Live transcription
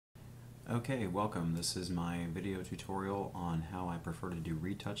Okay, welcome. This is my video tutorial on how I prefer to do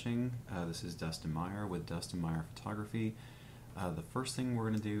retouching. This is Dustin Meyer with Dustin Meyer Photography. The first thing we're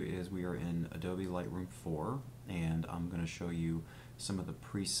going to do is we are in Adobe Lightroom 4, and I'm going to show you some of the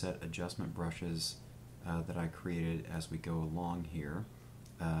preset adjustment brushes that I created as we go along here.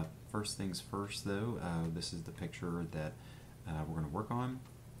 First things first though, this is the picture that we're going to work on.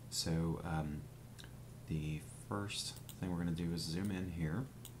 So the first thing we're going to do is zoom in here,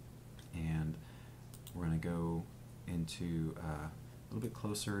 and we're going to go into a little bit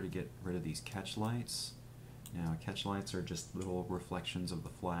closer to get rid of these catch lights. Now, catch lights are just little reflections of the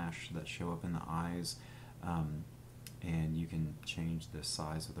flash that show up in the eyes, and you can change the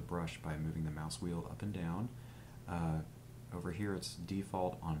size of the brush by moving the mouse wheel up and down. Over here it's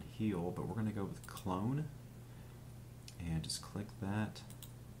default on heal, but we're going to go with clone, and just click that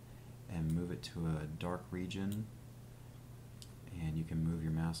and move it to a dark region. And you can move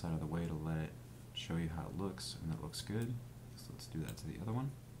your mouse out of the way to let it show you how it looks, and it looks good. So let's do that to the other one.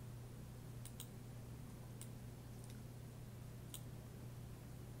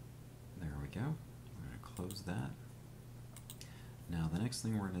 There we go. We're going to close that. Now the next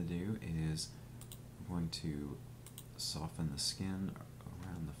thing we're going to do is we're going to soften the skin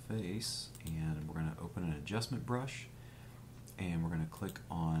around the face, and we're going to open an adjustment brush, and we're going to click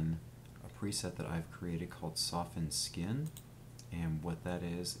on a preset that I've created called Soften Skin. And what that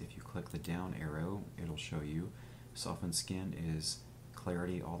is, if you click the down arrow, it'll show you Soften Skin is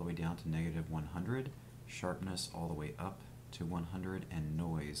clarity all the way down to -100, sharpness all the way up to 100, and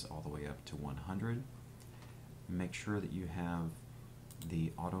noise all the way up to 100. Make sure that you have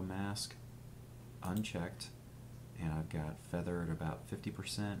the auto mask unchecked, and I've got feather at about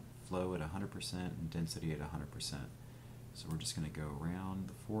 50%, flow at 100%, and density at 100%. So we're just going to go around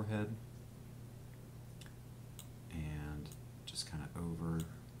the forehead and just kind of over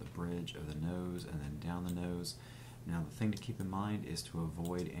the bridge of the nose and then down the nose. Now the thing to keep in mind is to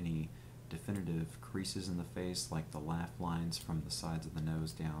avoid any definitive creases in the face, like the laugh lines from the sides of the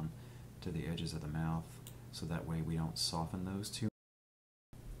nose down to the edges of the mouth, so that way we don't soften those too much.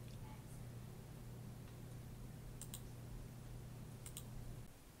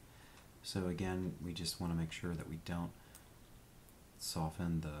 So again, we just want to make sure that we don't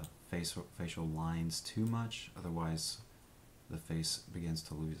soften the facial lines too much, otherwise the face begins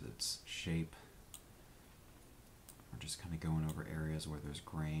to lose its shape. We're just kind of going over areas where there's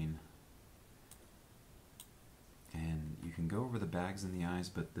grain. And you can go over the bags in the eyes,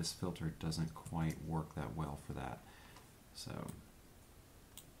 but this filter doesn't quite work that well for that. So,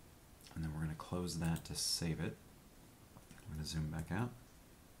 and then we're going to close that to save it. I'm going to zoom back out.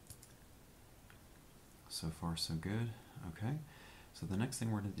 So far so good. Okay. So the next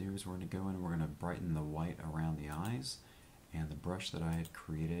thing we're going to do is we're going to go in and we're going to brighten the white around the eyes. And the brush that I had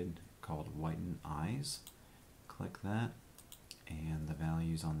created called Whiten Eyes, click that, and the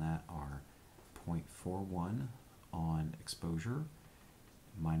values on that are 0.41 on exposure,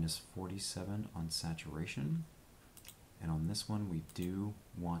 -47 on saturation, and on this one we do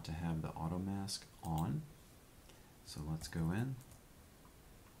want to have the auto mask on. So let's go in,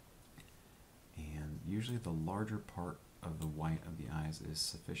 and usually the larger part of the white of the eyes is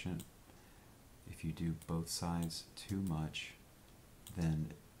sufficient. If you do both sides too much,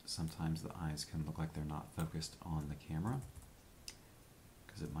 then sometimes the eyes can look like they're not focused on the camera,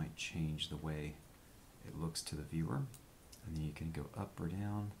 because it might change the way it looks to the viewer. And then you can go up or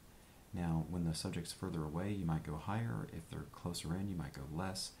down. Now when the subject's further away, you might go higher. If they're closer in, you might go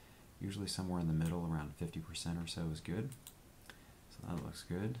less. Usually somewhere in the middle, around 50% or so is good. So that looks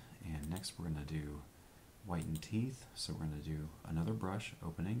good. And next we're going to do whiten teeth. So we're going to do another brush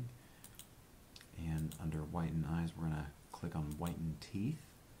opening, and under Whiten Eyes we're going to click on Whiten Teeth,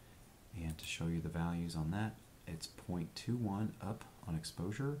 and to show you the values on that, it's 0.21 up on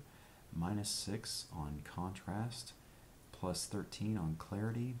exposure, -6 on contrast, +13 on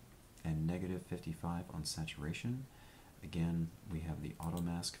clarity, and -55 on saturation. Again, we have the auto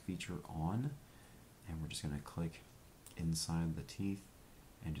mask feature on, and we're just going to click inside the teeth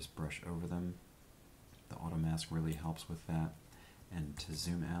and just brush over them. The auto mask really helps with that. And to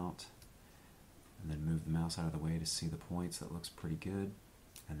zoom out and then move the mouse out of the way to see the points, that looks pretty good,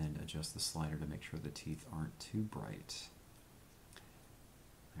 and then adjust the slider to make sure the teeth aren't too bright.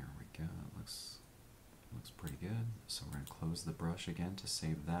 There we go. It looks pretty good. So we're going to close the brush again to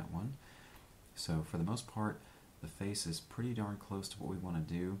save that one. So for the most part, the face is pretty darn close to what we want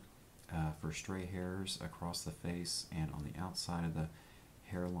to do. For stray hairs across the face and on the outside of the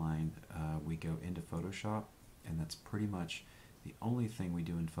hairline, we go into Photoshop, and that's pretty much the only thing we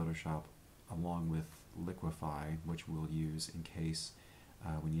do in Photoshop, along with liquify, which we'll use in case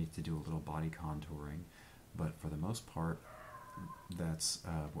we need to do a little body contouring, but for the most part, that's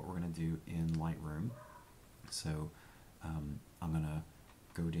what we're going to do in Lightroom. So I'm going to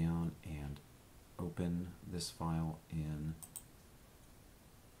go down and open this file in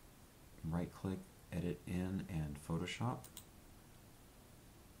right click, edit in, and Photoshop.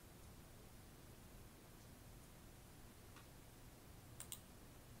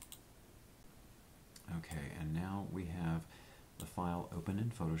 Okay, and now we have the file open in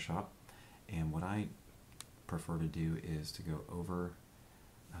Photoshop, and what I prefer to do is to go over,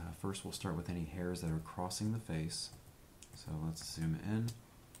 first we'll start with any hairs that are crossing the face. So let's zoom in,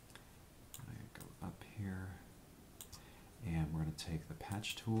 I go up here, and we're going to take the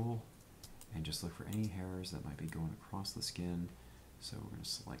patch tool and just look for any hairs that might be going across the skin. So we're going to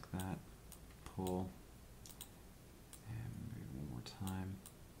select that, pull, and maybe one more time.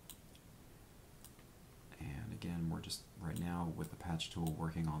 And again, we're just right now with the patch tool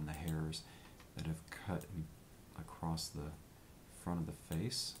working on the hairs that have cut across the front of the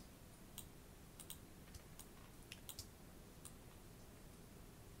face.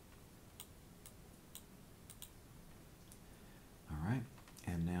 Alright,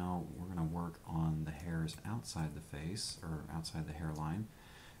 and now we're going to work on the hairs outside the face, or outside the hairline.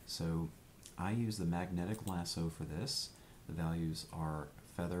 So I use the magnetic lasso for this. The values are: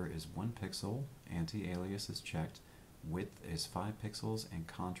 feather is 1 pixel, anti-alias is checked, width is 5 pixels, and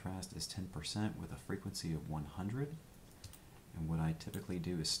contrast is 10% with a frequency of 100. And what I typically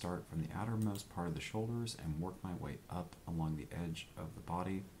do is start from the outermost part of the shoulders and work my way up along the edge of the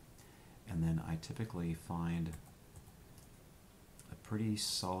body. And then I typically find a pretty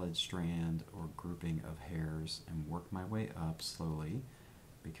solid strand or grouping of hairs and work my way up slowly,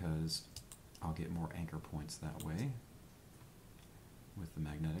 because I'll get more anchor points that way with the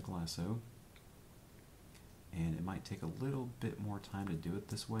magnetic lasso. And it might take a little bit more time to do it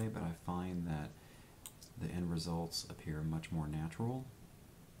this way, but I find that the end results appear much more natural.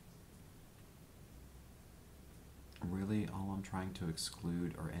 Really, all I'm trying to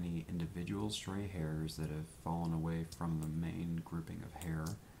exclude are any individual stray hairs that have fallen away from the main grouping of hair.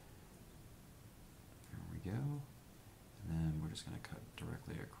 There we go. And then we're just going to cut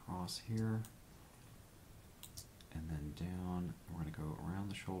directly across here, and then down. We're going to go around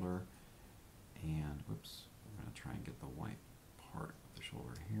the shoulder, and whoops, we're going to try and get the white part of the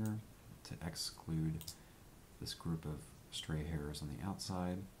shoulder here to exclude this group of stray hairs on the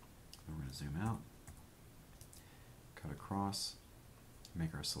outside. Then we're going to zoom out, cut across,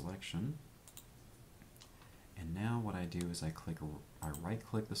 make our selection, and now what I do is I right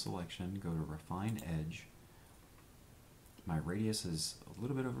click the selection, go to Refine Edge. My radius is a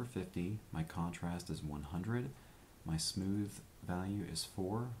little bit over 50, my contrast is 100, my smooth value is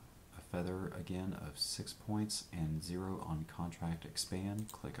 4, a feather again of 6 points, and 0 on contrast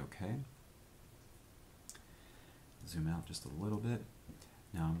expand. Click OK. Zoom out just a little bit.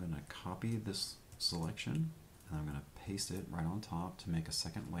 Now I'm going to copy this selection and I'm going to paste it right on top to make a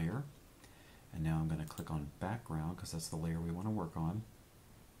second layer. And now I'm going to click on background, because that's the layer we want to work on.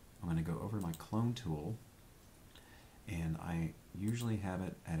 I'm going to go over to my clone tool, and I usually have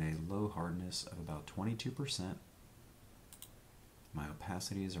it at a low hardness of about 22%. My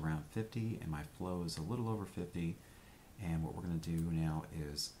opacity is around 50 and my flow is a little over 50. And what we're going to do now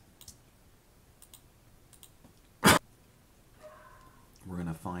is we're going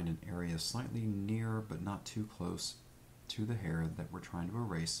to find an area slightly near but not too close to the hair that we're trying to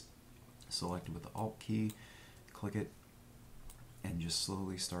erase. Select it with the Alt key, click it, and just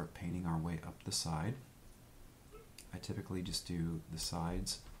slowly start painting our way up the side. I typically just do the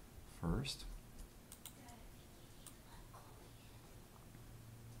sides first.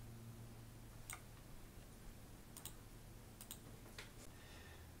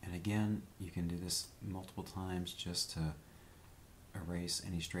 And again, you can do this multiple times just to erase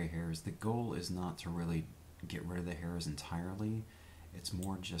any stray hairs. The goal is not to really get rid of the hairs entirely. It's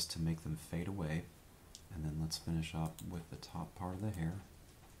more just to make them fade away. And then let's finish up with the top part of the hair,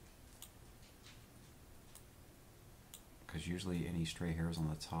 because usually any stray hairs on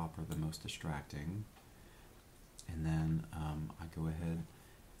the top are the most distracting. And then I go ahead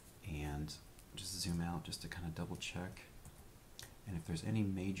and just zoom out just to kind of double check. And if there's any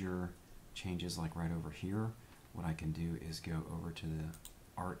major changes, like right over here, what I can do is go over to the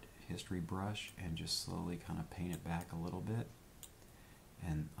art history brush and just slowly kind of paint it back a little bit.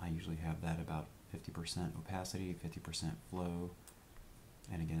 And I usually have that about 50% opacity, 50% flow.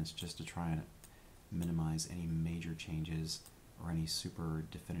 And again, it's just to try and minimize any major changes or any super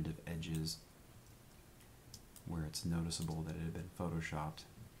definitive edges where it's noticeable that it had been photoshopped.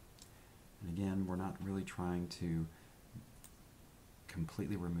 And again, we're not really trying to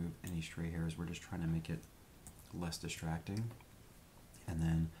completely remove any stray hairs. We're just trying to make it less distracting. And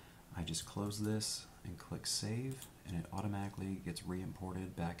then I just close this and click save, and it automatically gets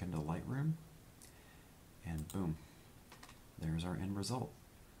re-imported back into Lightroom. And boom, there's our end result.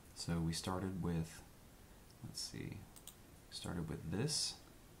 So we started with, let's see, started with this.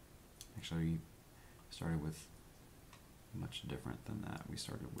 Actually, we started with much different than that. We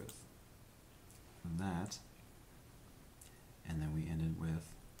started with that, and then we ended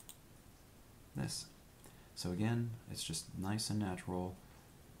with this. So again, it's just nice and natural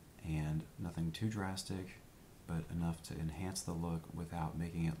and nothing too drastic, but enough to enhance the look without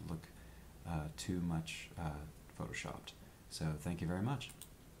making it look too much photoshopped. So thank you very much.